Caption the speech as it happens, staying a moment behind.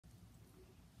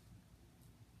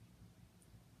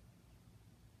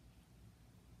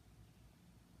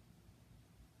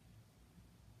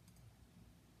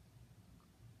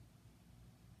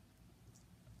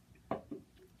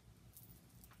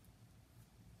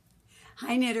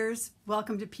Hi knitters,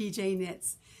 welcome to PJ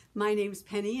Knits. My name's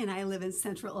Penny and I live in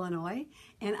Central Illinois,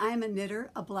 and I'm a knitter,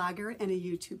 a blogger, and a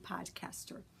YouTube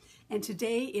podcaster. And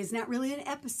today is not really an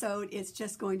episode, it's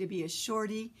just going to be a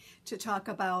shorty to talk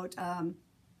about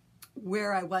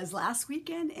where I was last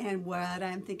weekend and what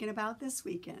I'm thinking about this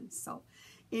weekend. So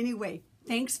anyway,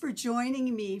 thanks for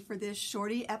joining me for this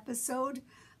shorty episode.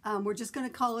 We're just going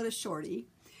to call it a shorty.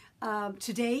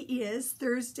 Today is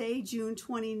Thursday, June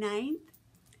 29th.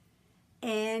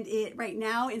 And right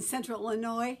now in Central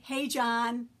Illinois, hey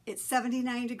John, it's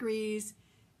 79 degrees.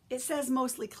 It says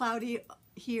mostly cloudy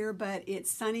here, but it's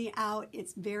sunny out.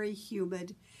 It's very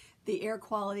humid. The air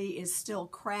quality is still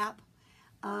crap,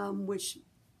 which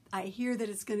I hear that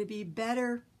it's going to be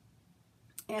better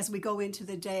as we go into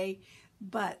the day.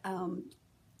 But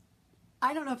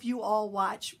I don't know if you all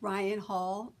watch Ryan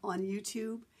Hall on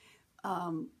YouTube,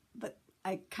 but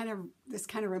this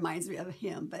kind of reminds me of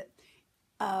him. But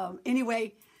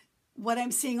anyway, what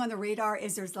I'm seeing on the radar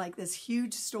is there's like this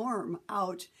huge storm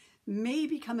out,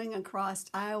 maybe coming across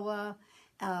Iowa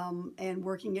and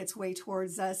working its way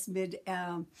towards us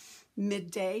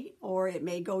midday, or it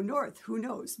may go north. Who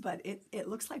knows? But it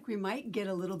looks like we might get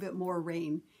a little bit more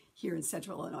rain here in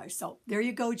Central Illinois. So there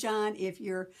you go, John. If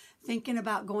you're thinking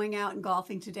about going out and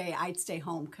golfing today, I'd stay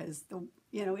home because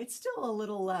it's still a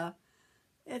little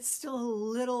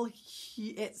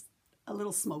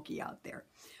smoky out there.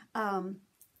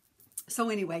 So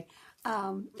anyway,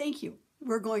 thank you.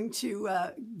 We're going to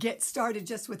get started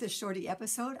just with a shorty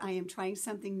episode. I am trying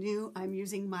something new. I'm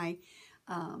using my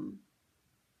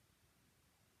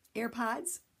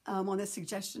AirPods on the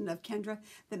suggestion of Kendra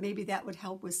that maybe that would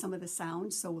help with some of the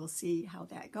sound. So we'll see how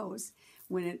that goes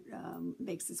when it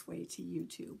makes its way to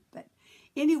YouTube. But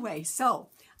anyway, so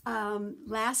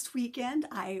last weekend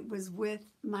I was with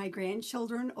my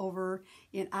grandchildren over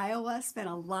in Iowa, spent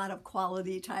a lot of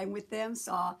quality time with them,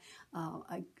 saw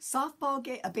a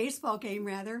baseball game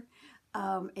rather,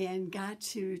 and got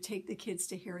to take the kids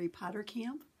to Harry Potter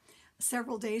camp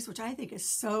several days, which I think is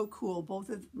so cool. Both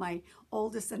of my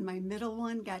oldest and my middle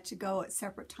one got to go at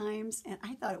separate times, and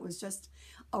I thought it was just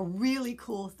a really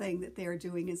cool thing that they are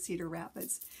doing in Cedar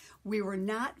Rapids. We were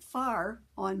not far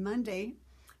on Monday,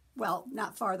 well,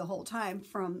 not far the whole time,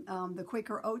 from the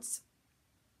Quaker Oats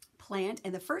plant,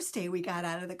 and the first day we got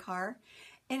out of the car,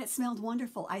 and it smelled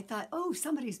wonderful. I thought, oh,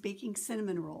 somebody's baking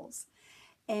cinnamon rolls.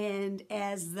 And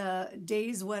as the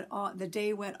day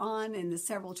went on and the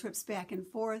several trips back and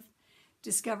forth,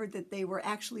 discovered that they were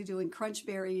actually doing crunch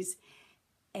berries,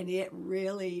 and it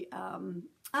really,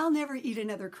 I'll never eat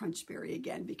another crunch berry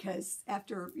again because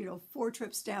after 4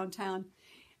 trips downtown,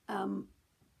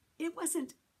 it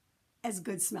wasn't as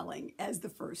good smelling as the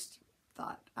first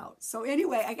thought out. So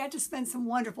anyway, I got to spend some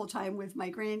wonderful time with my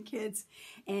grandkids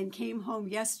and came home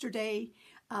yesterday.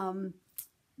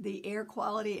 The air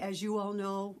quality, as you all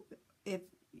know, if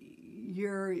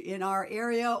you're in our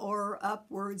area or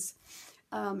upwards,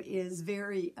 was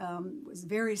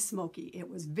very smoky. It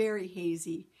was very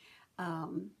hazy.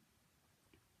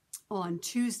 On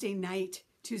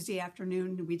Tuesday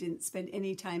afternoon, we didn't spend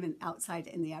any time outside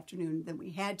in the afternoon than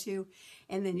we had to.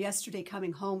 And then yesterday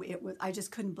coming home, I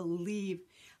just couldn't believe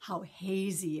how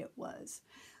hazy it was.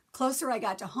 Closer I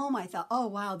got to home, I thought, oh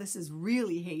wow, this is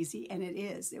really hazy, and it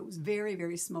is. It was very,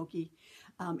 very smoky.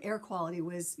 Air quality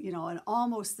was, in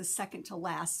almost the second to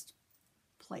last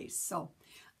place. So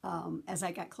as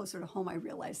I got closer to home, I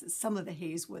realized that some of the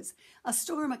haze was a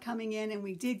storm coming in, and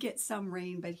we did get some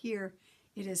rain, but here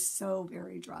it is so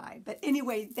very dry. But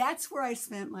anyway, that's where I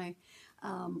spent my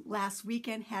last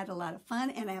weekend, had a lot of fun,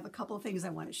 and I have a couple of things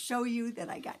I want to show you that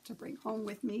I got to bring home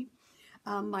with me.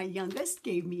 My youngest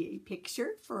gave me a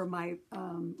picture for my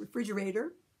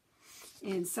refrigerator,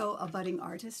 and so a budding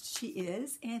artist she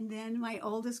is. And then my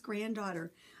oldest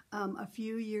granddaughter, a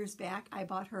few years back, I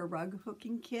bought her a rug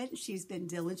hooking kit. She's been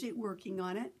diligent working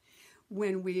on it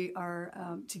when we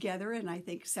are together, and I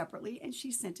think separately, and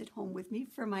she sent it home with me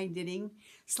for my knitting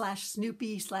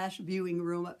 /Snoopy /viewing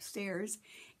room upstairs.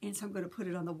 And so I'm going to put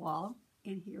it on the wall,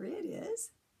 and here it is.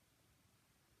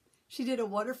 She did a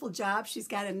wonderful job. She's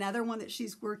got another one that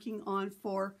she's working on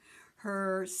for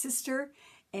her sister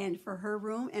and for her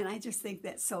room, and I just think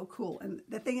that's so cool. And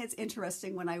the thing that's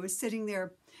interesting, when I was sitting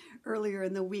there earlier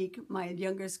in the week, my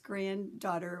youngest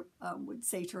granddaughter would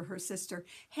say to her sister,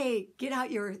 hey, get out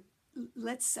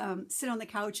let's sit on the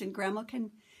couch and Grandma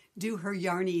can do her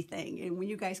yarny thing, and when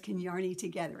you guys can yarny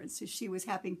together. And so she was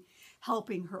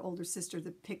helping her older sister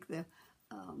to pick the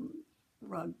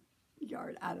rug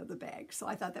yard out of the bag. So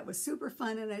I thought that was super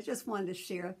fun, and I just wanted to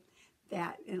share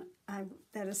that. And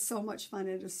that is so much fun.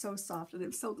 It is so soft, and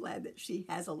I'm so glad that she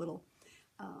has a little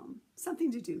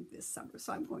something to do this summer.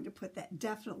 So I'm going to put that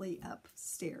definitely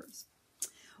upstairs.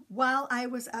 While I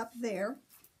was up there,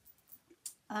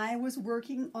 I was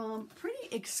working pretty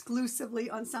exclusively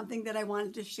on something that I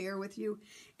wanted to share with you,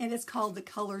 and it's called the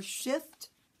Colorshift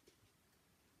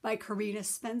by Carina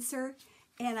Spencer.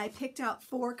 And I picked out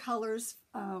 4 colors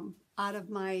out of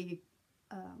my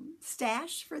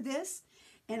stash for this,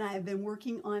 and I've been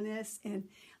working on this, and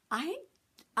I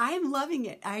am loving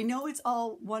it. I know it's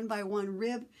all 1x1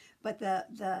 rib, but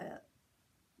the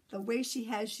way she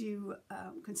has you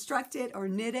construct it or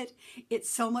knit it, it's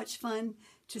so much fun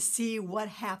to see what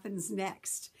happens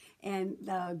next. And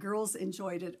the girls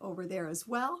enjoyed it over there as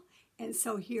well. And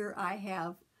so here I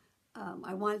have,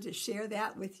 I wanted to share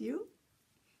that with you.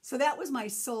 So that was my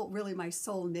sole, really my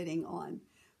sole knitting on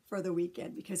for the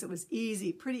weekend, because it was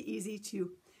easy, pretty easy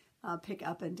to pick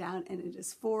up and down. And it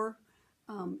is 4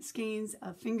 skeins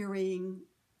of fingering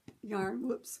yarn,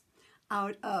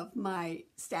 out of my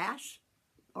stash,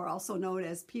 or also known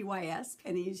as PYS,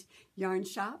 Penny's Yarn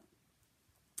Shop.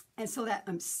 And so that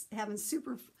I'm having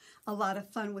a lot of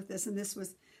fun with this. And this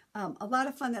was a lot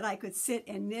of fun that I could sit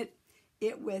and knit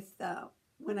it with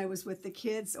when I was with the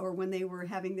kids or when they were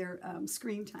having their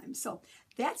screen time. So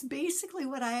that's basically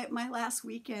what my last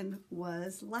weekend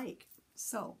was like.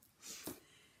 So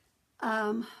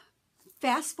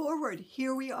fast forward,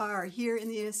 here we are. Here in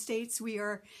the United States, we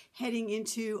are heading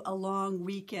into a long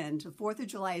weekend. The 4th of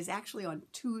July is actually on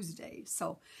Tuesday,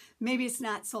 so maybe it's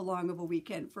not so long of a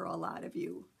weekend for a lot of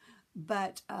you.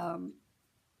 But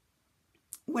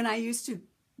when I used to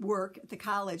work at the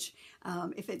college,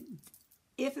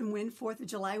 if and when 4th of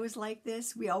July was like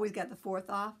this, we always got the 4th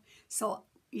off. So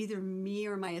either me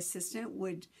or my assistant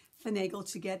would finagle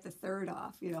to get the 3rd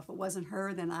off. You know, if it wasn't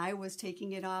her, then I was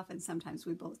taking it off, and sometimes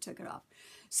we both took it off.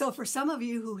 So for some of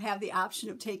you who have the option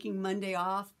of taking Monday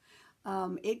off,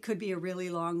 it could be a really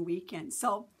long weekend.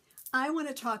 So I want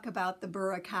to talk about the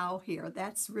Burra Cowl here.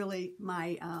 That's really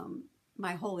my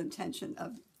my whole intention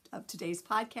of today's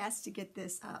podcast, to get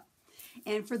this up.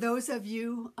 And for those of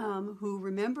you who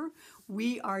remember,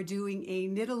 we are doing a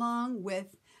knit along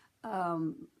with a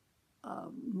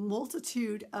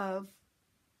multitude of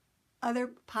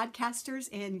other podcasters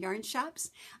and yarn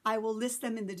shops. I will list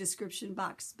them in the description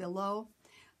box below.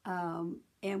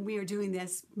 And we are doing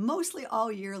this mostly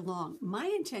all year long. My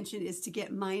intention is to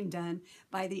get mine done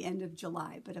by the end of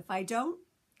July. But if I don't,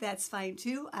 that's fine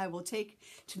too. I will take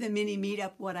to the mini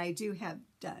meetup what I do have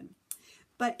done.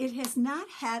 But it has not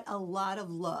had a lot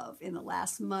of love in the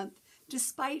last month,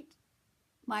 despite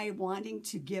my wanting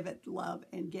to give it love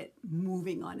and get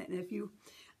moving on it. And if you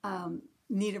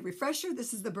need a refresher,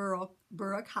 this is the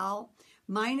Burra Cowl.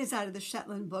 Mine is out of the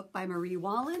Shetland book by Marie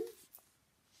Wallen.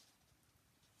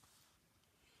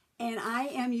 And I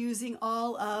am using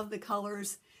all of the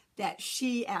colors that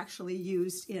she actually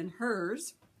used in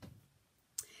hers.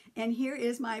 And here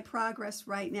is my progress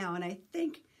right now. And I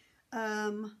think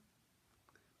I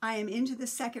am into the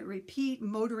 2nd repeat,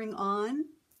 motoring on,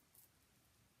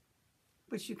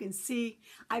 which you can see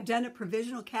I've done a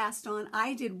provisional cast on.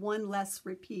 I did 1 less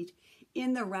repeat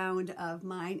in the round of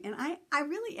mine, and I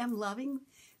really am loving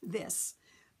this.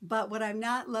 But what I'm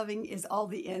not loving is all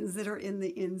the ends that are in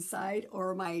the inside,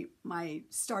 or my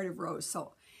start of rows.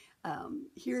 So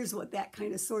here's what that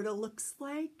kind of sort of looks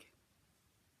like.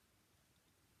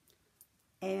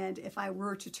 And if I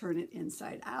were to turn it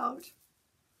inside out,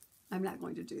 I'm not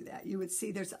going to do that. You would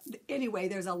see there's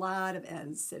a lot of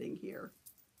ends sitting here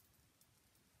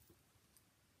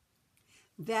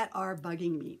that are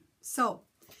bugging me. So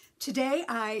today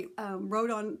I wrote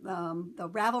on the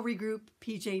Ravelry group,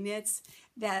 PJKnits,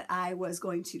 that I was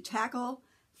going to tackle,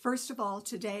 first of all,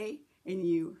 today, and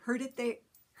you heard it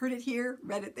here,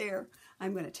 read it there.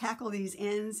 I'm going to tackle these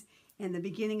ends in the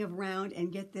beginning of round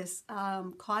and get this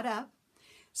caught up,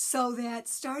 so that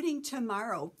starting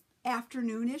tomorrow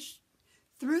afternoonish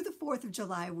through the 4th of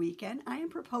July weekend, I am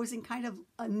proposing kind of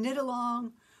a knit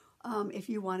along if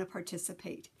you want to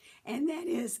participate. And that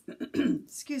is,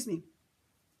 excuse me,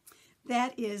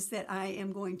 that is that I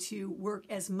am going to work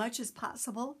as much as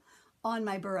possible on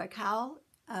my Burra Cowl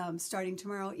starting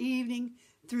tomorrow evening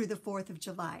through the 4th of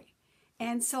July.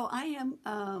 And so I am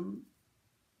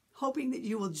hoping that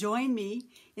you will join me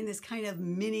in this kind of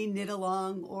mini knit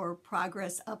along or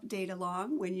progress update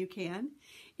along when you can,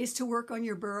 is to work on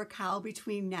your Burra Cowl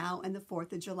between now and the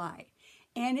 4th of July.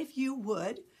 And if you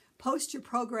would, post your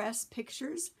progress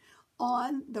pictures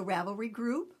on the Ravelry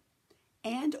group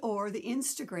and or the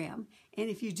Instagram. And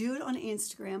if you do it on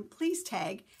Instagram, please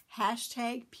tag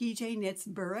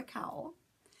 #PJKnitsburracowl.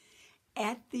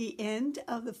 At the end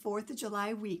of the 4th of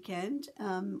July weekend,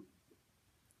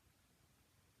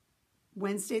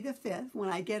 Wednesday the 5th, when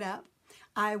I get up,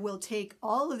 I will take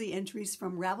all of the entries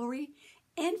from Ravelry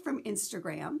and from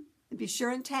Instagram. And be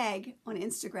sure and tag on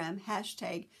Instagram,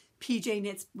 hashtag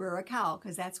PJKnitsburracowl,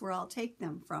 because that's where I'll take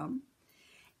them from.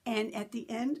 And at the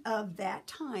end of that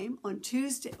time, on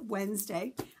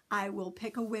Wednesday, I will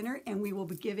pick a winner, and we will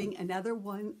be giving another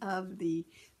one of the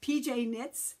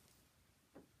PJKnits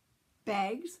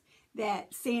bags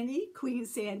that Queen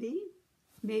Sandy,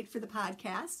 made for the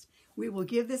podcast. We will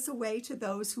give this away to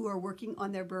those who are working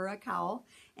on their Burra Cowl,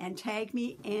 and tag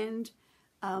me and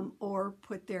or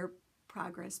put their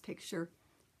progress picture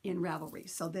in Ravelry.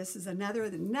 So this is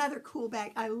another cool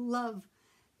bag. I love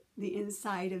the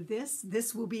inside of this.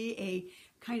 This will be a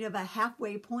kind of a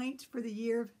halfway point for the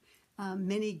year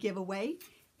mini giveaway,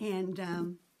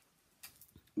 and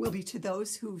will be to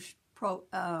those who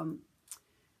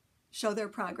show their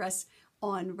progress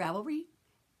on Ravelry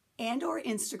and or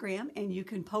Instagram, and you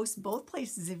can post both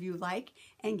places if you like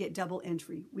and get double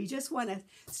entry. We just want to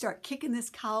start kicking this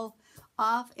cowl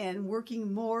off and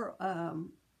working more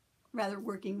on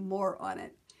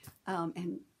it,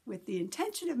 and with the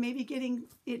intention of maybe getting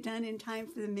it done in time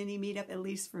for the mini meetup, at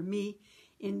least for me,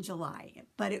 in July.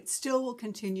 But it still will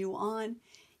continue on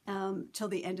till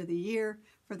the end of the year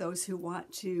for those who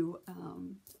want to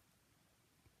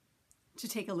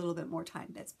take a little bit more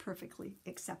time. That's perfectly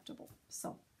acceptable.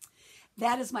 So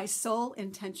that is my sole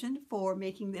intention for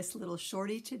making this little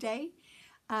shorty today.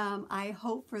 I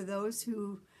hope for those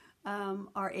who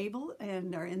are able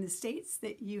and are in the States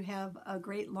that you have a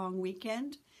great long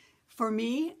weekend. For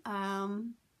me,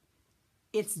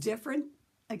 it's different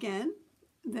again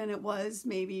than it was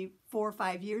maybe 4 or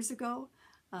 5 years ago.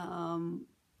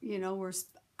 You know,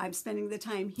 I'm spending the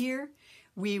time here.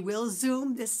 We will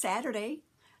Zoom this Saturday.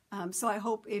 So I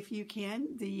hope if you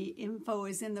can, the info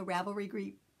is in the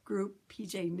Ravelry group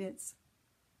PJKnits.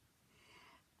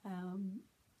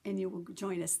 And you will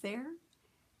join us there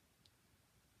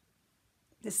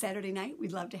this Saturday night.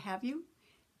 We'd love to have you,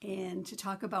 and to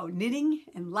talk about knitting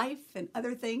and life and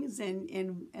other things,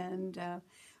 and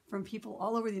from people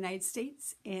all over the United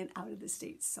States and out of the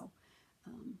States. So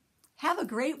have a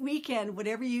great weekend,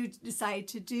 whatever you decide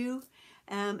to do.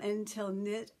 Until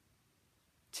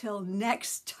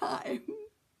next time.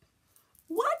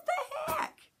 What the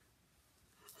heck?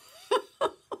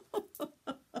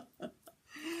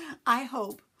 I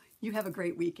hope you have a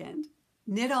great weekend.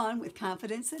 Knit on with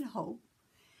confidence and hope.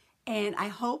 And I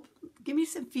hope, give me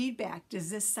some feedback. Does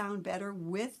this sound better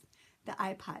with the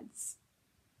AirPods?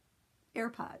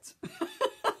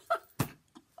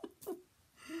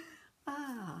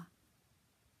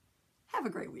 Have a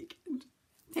great weekend.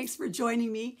 Thanks for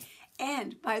joining me.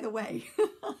 And by the way,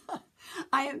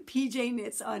 I am PJ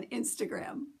Knits on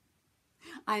Instagram.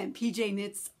 I am PJ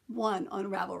Knits1 on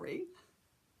Ravelry.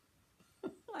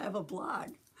 I have a blog,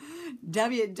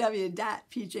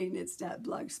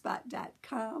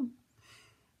 www.pjknits.blogspot.com.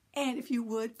 And if you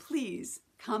would, please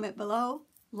comment below,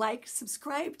 like,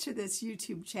 subscribe to this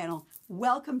YouTube channel.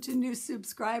 Welcome to new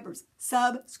subscribers.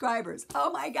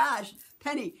 Oh my gosh,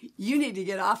 Penny, you need to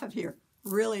get off of here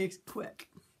really quick.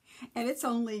 And it's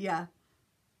only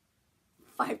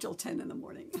 5 till 10 in the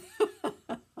morning.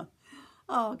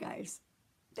 Oh, guys,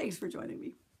 thanks for joining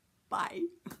me. Bye.